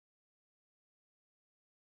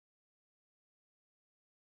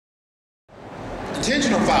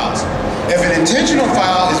Intentional fouls. If an intentional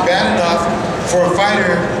foul is bad enough for a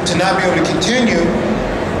fighter to not be able to continue,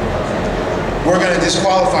 we're going to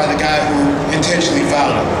disqualify the guy who intentionally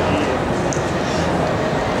fouled him.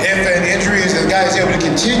 If an injury is the guy is able to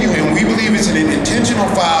continue and we believe it's an intentional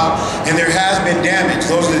foul and there has been damage,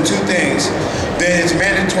 those are the two things, then it's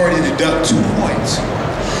mandatory to deduct 2 points.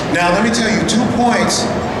 Now let me tell you, 2 points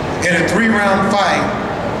in a 3-round fight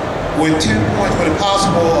with 10 points with a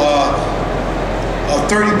possible of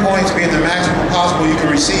 30 points being the maximum possible you can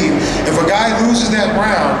receive. If a guy loses that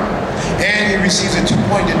round and he receives a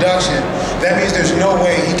 2-point deduction, that means there's no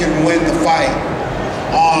way he can win the fight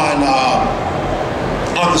on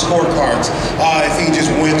the scorecards if he just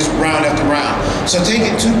wins round after round. So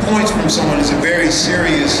taking 2 points from someone is a very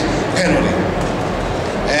serious penalty.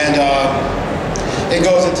 And it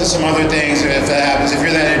goes into some other things if that happens. If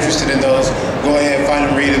you're that interested in those, go ahead, find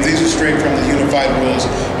them, read them. These are straight from the Unified Rules,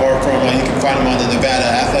 or from, you can find them on the Nevada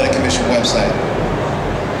Athletic Commission website.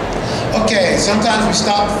 Okay, sometimes we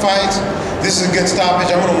stop the fights. This is a good stoppage.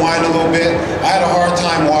 I'm going to whine a little bit. I had a hard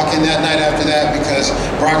time walking that night after that because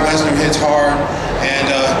Brock Lesnar hits hard, and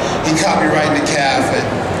he caught me right in the calf. And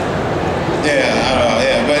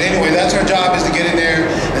yeah. But anyway, that's our job, is to get in there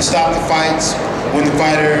and stop the fights when the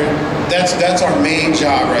fighter. That's our main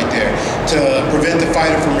job right there, to prevent the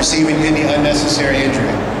fighter from receiving any unnecessary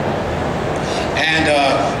injury. And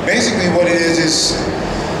basically what it is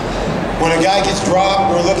when a guy gets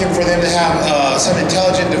dropped, we're looking for them to have some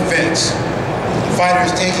intelligent defense. The fighter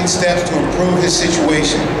is taking steps to improve his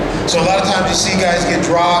situation. So a lot of times you see guys get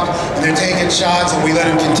dropped and they're taking shots and we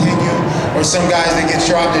let them continue. Or some guys that get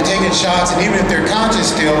dropped, they're taking shots, and even if they're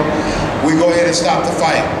conscious still, we go ahead and stop the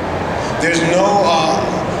fight. There's no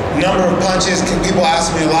number of punches. People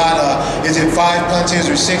ask me a lot, is it 5 punches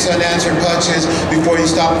or 6 unanswered punches before you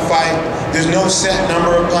stop a fight? There's no set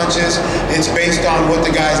number of punches. It's based on what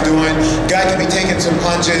the guy's doing. Guy can be taking some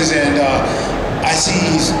punches and I see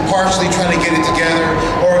he's partially trying to get it together,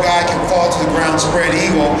 or a guy can fall to the ground, spread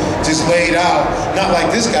eagle, just laid out. Not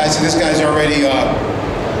like this guy, so this guy's already,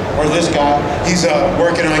 or this guy, he's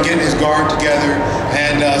working on getting his guard together,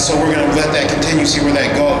 and so we're gonna let that continue, see where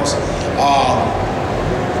that goes.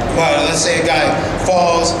 But let's say a guy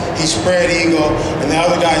falls, he spread eagle, and the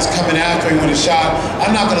other guy's coming after him with a shot.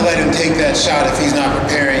 I'm not going to let him take that shot if he's not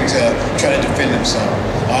preparing to try to defend himself.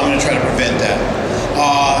 I'm going to try to prevent that.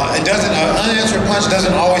 An unanswered punch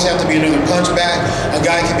doesn't always have to be another punch back. A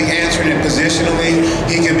guy can be answering it positionally.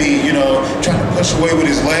 He can be, trying to push away with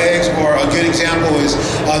his legs. Or a good example is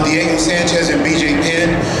Diego Sanchez and BJ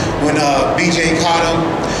Penn. When BJ caught him,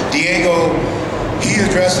 Diego, he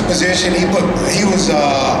addressed the position. He was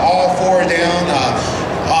all 4 down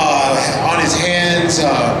on his hands.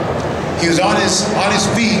 He was on his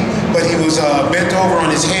feet, but he was bent over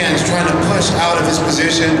on his hands, trying to push out of his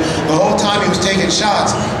position. The whole time he was taking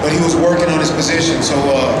shots, but he was working on his position. So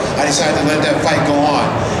I decided to let that fight go on,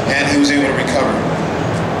 and he was able to recover.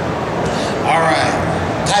 All right,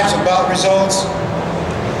 types of bout results.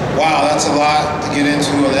 Wow, that's a lot to get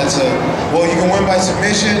into. Well, you can win by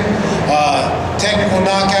submission, technical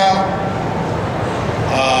knockout,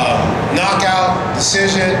 knockout,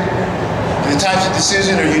 decision. The types of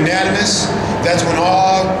decision are unanimous. That's when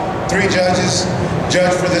all 3 judges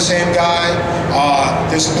judge for the same guy.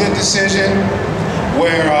 There's split decision,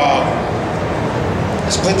 where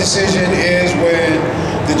split decision is when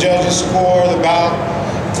the judges score the bout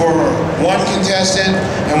for one contestant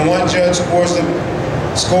and one judge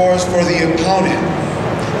scores for the opponent.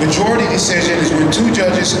 Majority decision is when 2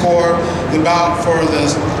 judges score the bout for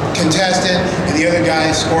the contestant and the other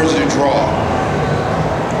guy scores a draw.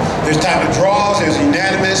 There's type of draws, there's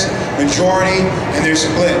unanimous, majority, and there's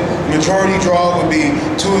split. Majority draw would be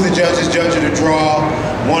 2 of the judges judge it a draw,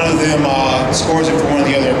 one of them scores it for one of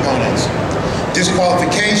the other opponents.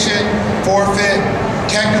 Disqualification, forfeit,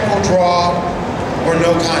 technical draw, or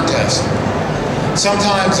no contest.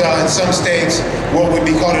 Sometimes in some states, what would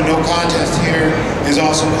be called a no contest here is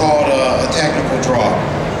also called a technical draw.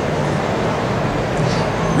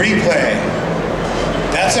 Replay.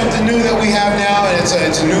 That's something new that we have now, and it's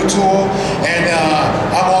a new tool, and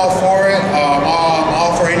I'm all for it. I'm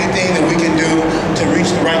all for anything that we can do to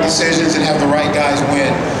reach the right decisions and have the right guys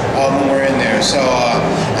win when we're in there. So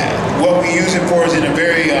what we use it for is in a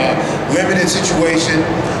very limited situation,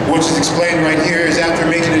 which is explained right here, is after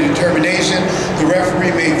making a determination, the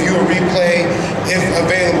referee may view a replay, if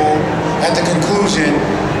available, at the conclusion,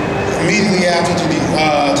 immediately after to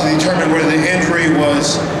determine whether the injury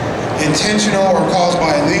was intentional or caused by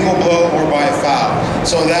a legal blow or by a foul.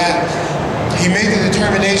 So that he made the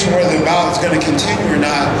determination whether the bout is going to continue or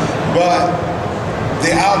not, but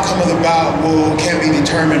the outcome of the bout can be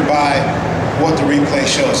determined by what the replay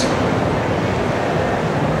shows him.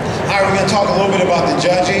 All right, we're going to talk a little bit about the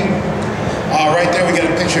judging. Right there we got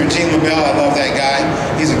a picture of Gene LaBelle. I love that guy.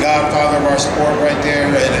 He's a godfather of our sport right there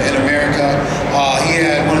in America. He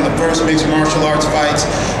had one of the first mixed martial arts fights.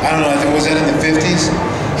 I don't know, was that in the 50s?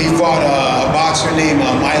 He fought a boxer named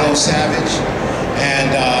Milo Savage.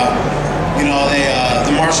 And you know,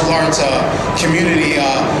 the martial arts community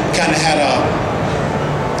kind of had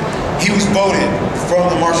he was voted from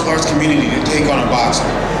the martial arts community to take on a boxer.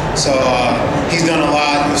 So he's done a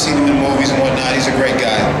lot. You've seen him in movies and whatnot. He's a great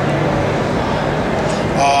guy.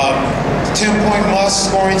 10-point must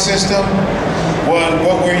scoring system.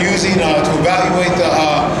 What we're using to evaluate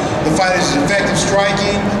the fighter's effective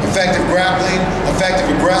striking, effective grappling, effective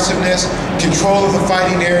aggressiveness, control of the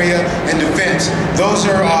fighting area, and defense. Those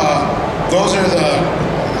are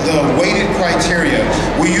the weighted criteria.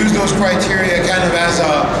 We use those criteria kind of as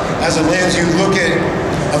a lens. You look at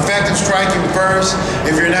effective striking first.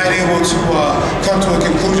 If you're not able to come to a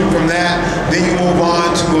conclusion from that, then you move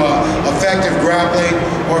on to effective grappling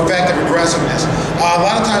or effective aggressiveness. A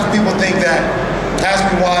lot of times people think that, ask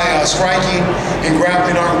me why striking and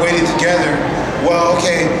grappling aren't weighted together. Well,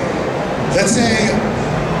 okay, let's say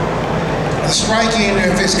the striking,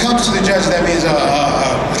 if it comes to the judge, that means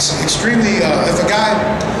extremely, if a guy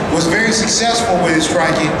was very successful with his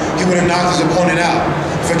striking, he would have knocked his opponent out.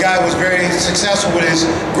 If a guy was very successful with his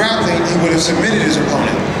grappling, he would have submitted his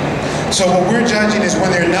opponent. So what we're judging is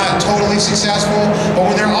when they're not totally successful, but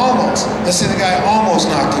when they're almost. Let's say the guy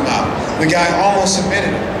almost knocked him out. The guy almost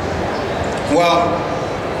submitted him. Well,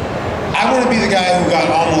 I want to be the guy who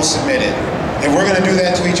got almost submitted. If we're going to do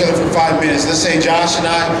that to each other for 5 minutes, let's say Josh and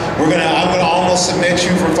I'm going to almost submit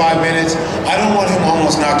you for 5 minutes. I don't want him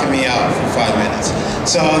almost knocking me out for 5 minutes.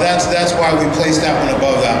 So that's why we placed that one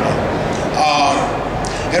above that one.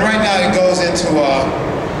 And right now it goes into,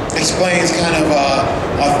 explains kind of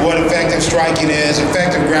what effective striking is,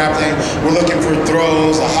 effective grappling. We're looking for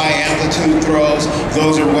throws, the high amplitude throws.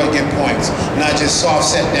 Those are what get points, not just soft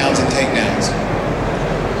set downs and takedowns.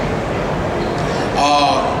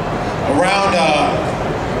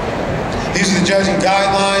 These are the judging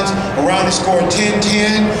guidelines. A round is scored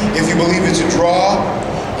 10-10 if you believe it's a draw.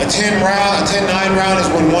 A 10-9 round is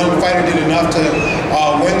when one fighter did enough to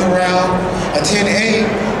win the round. A 10-8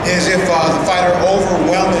 is if the fighter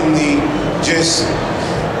overwhelmingly just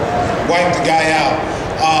wiped the guy out.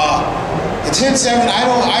 A 10-7,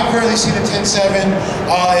 I've rarely seen a 10-7.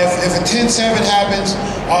 If a 10-7 happens,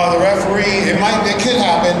 the referee, it could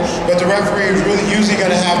happen, but the referee is really usually going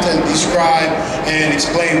to have to describe and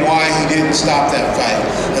explain why he didn't stop that fight.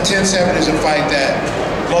 A 10-7 is a fight that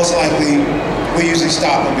most likely we usually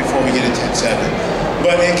stop him before we get a 10-7,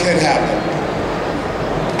 but it could happen.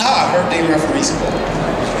 Her name referee school.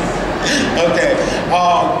 Okay,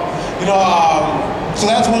 so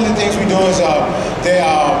that's one of the things we do is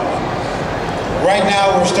right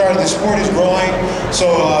now we're starting, the sport is growing, so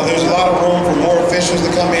there's a lot of room for more officials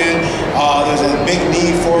to come in. There's a big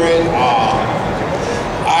need for it.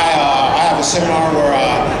 I have a seminar where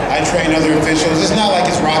I train other officials. It's not like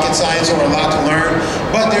it's rocket science or a lot to learn,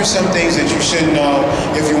 but there's some things that you should know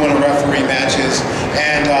if you want to referee matches.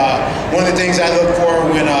 And one of the things I look for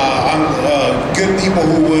when I'm good people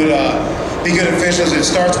who would be good officials, it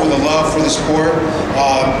starts with a love for the sport,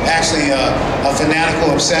 actually a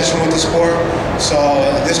fanatical obsession with the sport. So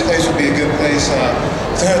this place would be a good place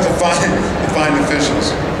to find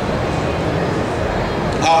officials.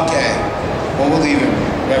 Okay, well, we'll leave it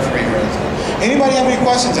referee here. Anybody have any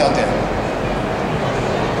questions out there?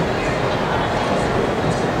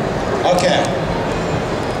 Okay.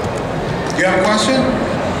 You have a question?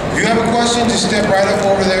 If you have a question, just step right up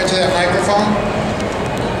over there to that microphone.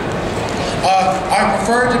 I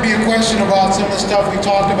prefer it to be a question about some of the stuff we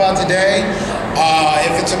talked about today.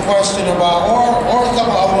 If it's a question about, or a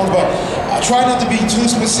couple other ones, but I try not to be too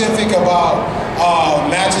specific about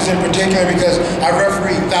matches in particular, because I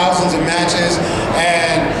referee thousands of matches,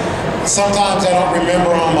 and sometimes I don't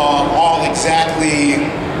remember them all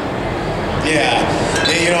exactly. Yeah,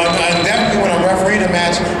 you know, and definitely when I'm refereeing a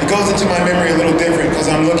match, it goes into my memory a little different because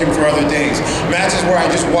I'm looking for other things. Matches where I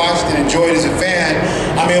just watched and enjoyed as a fan,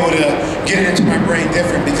 I'm able to get it into my brain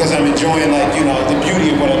different because I'm enjoying, like, you know, the beauty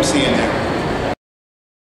of what I'm seeing there.